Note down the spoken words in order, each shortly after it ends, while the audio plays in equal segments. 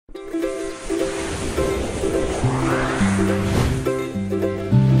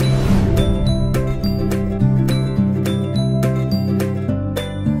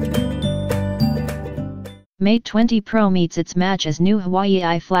Mate 20 Pro meets its match as new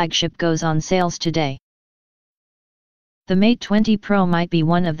HUAWEI flagship goes on sales today. The Mate 20 Pro might be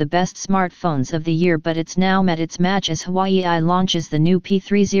one of the best smartphones of the year, but it's now met its match as HUAWEI launches the new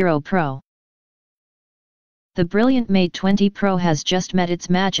P30 Pro. The brilliant Mate 20 Pro has just met its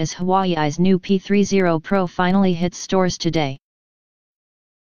match as HUAWEI's new P30 Pro finally hits stores today.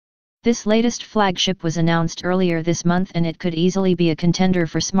 This latest flagship was announced earlier this month and it could easily be a contender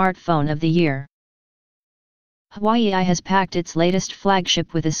for smartphone of the year. HUAWEI has packed its latest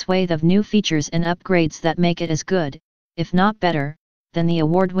flagship with a swathe of new features and upgrades that make it as good, if not better, than the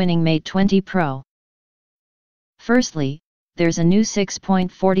award-winning Mate 20 Pro. Firstly, there's a new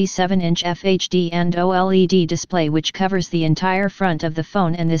 6.47-inch FHD and OLED display which covers the entire front of the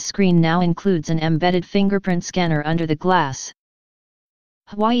phone, and this screen now includes an embedded fingerprint scanner under the glass.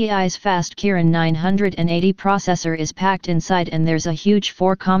 HUAWEI's fast Kirin 980 processor is packed inside, and there's a huge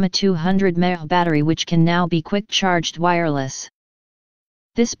 4,200 mAh battery which can now be quick charged wireless.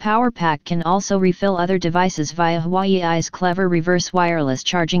 This power pack can also refill other devices via HUAWEI's clever reverse wireless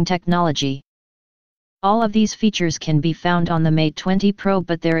charging technology. All of these features can be found on the Mate 20 Pro,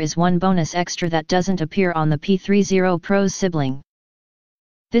 but there is one bonus extra that doesn't appear on the P30 Pro's sibling.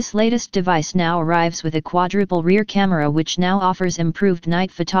 This latest device now arrives with a quadruple rear camera which now offers improved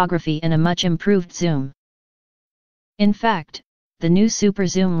night photography and a much improved zoom. In fact, the new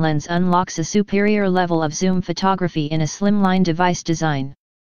SuperZoom Lens unlocks a superior level of zoom photography in a slimline device design.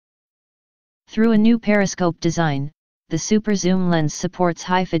 Through a new periscope design, the SuperZoom Lens supports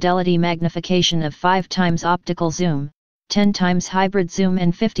high-fidelity magnification of 5 times optical zoom, 10 times hybrid zoom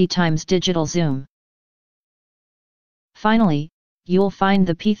and 50 times digital zoom. Finally, you'll find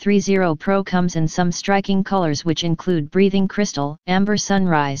the P30 Pro comes in some striking colors which include breathing crystal, amber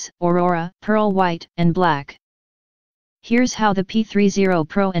sunrise, aurora, pearl white, and black. Here's how the P30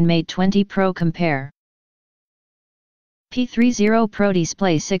 Pro and Mate 20 Pro compare. P30 Pro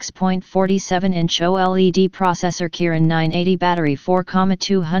display 6.47-inch OLED processor, Kirin 980 battery,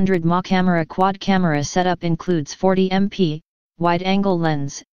 4,200 mAh camera. Quad camera setup includes 40 MP, wide-angle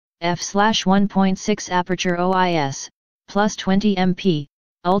lens, f/1.6 aperture OIS, plus 20 MP,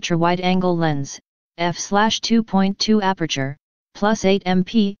 ultra-wide-angle lens, f/2.2 aperture, plus 8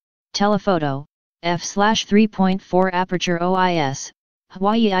 MP, telephoto, f/3.4 aperture OIS,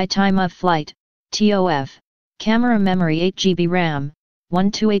 HUAWEI Time-of-Flight, TOF, CameraMEMORY 8GB RAM,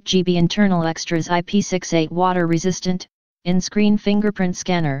 128GB INTERNALEXTRAS, IP68 water resistant, in-screen fingerprint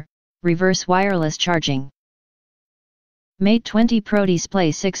scanner, reverse wireless charging. Mate 20 Pro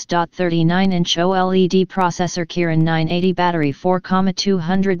display 6.39-inch OLED processor, Kirin 980 battery,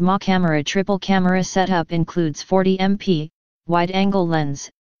 4,200 mAh camera. Triple camera setup includes 40 MP, wide-angle lens,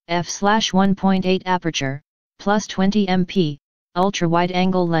 f/1.8 aperture, plus 20 MP,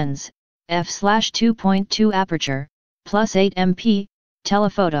 ultra-wide-angle lens, f/2.2 aperture, plus 8 MP,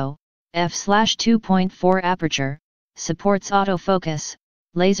 telephoto, f/2.4 aperture, supports autofocus,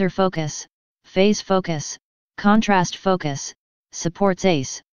 laser focus, phase focus, contrast focus, supports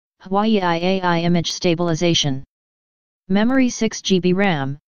ACE, HUAWEI AI image stabilization. Memory 6GB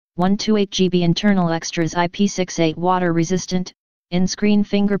RAM, 128GB INTERNALEXTRAS, IP68 water resistant, in-screen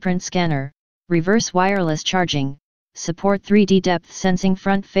fingerprint scanner, reverse wireless charging, support 3D depth sensing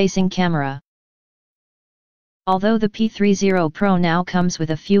front-facing camera. Although the P30 Pro now comes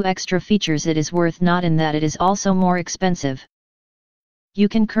with a few extra features, it is worth noting that it is also more expensive. You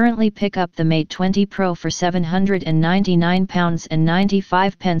can currently pick up the Mate 20 Pro for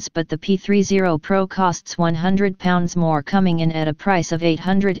 £799.95, but the P30 Pro costs £100 more, coming in at a price of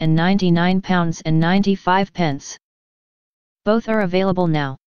 £899.95. Both are available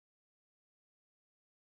now.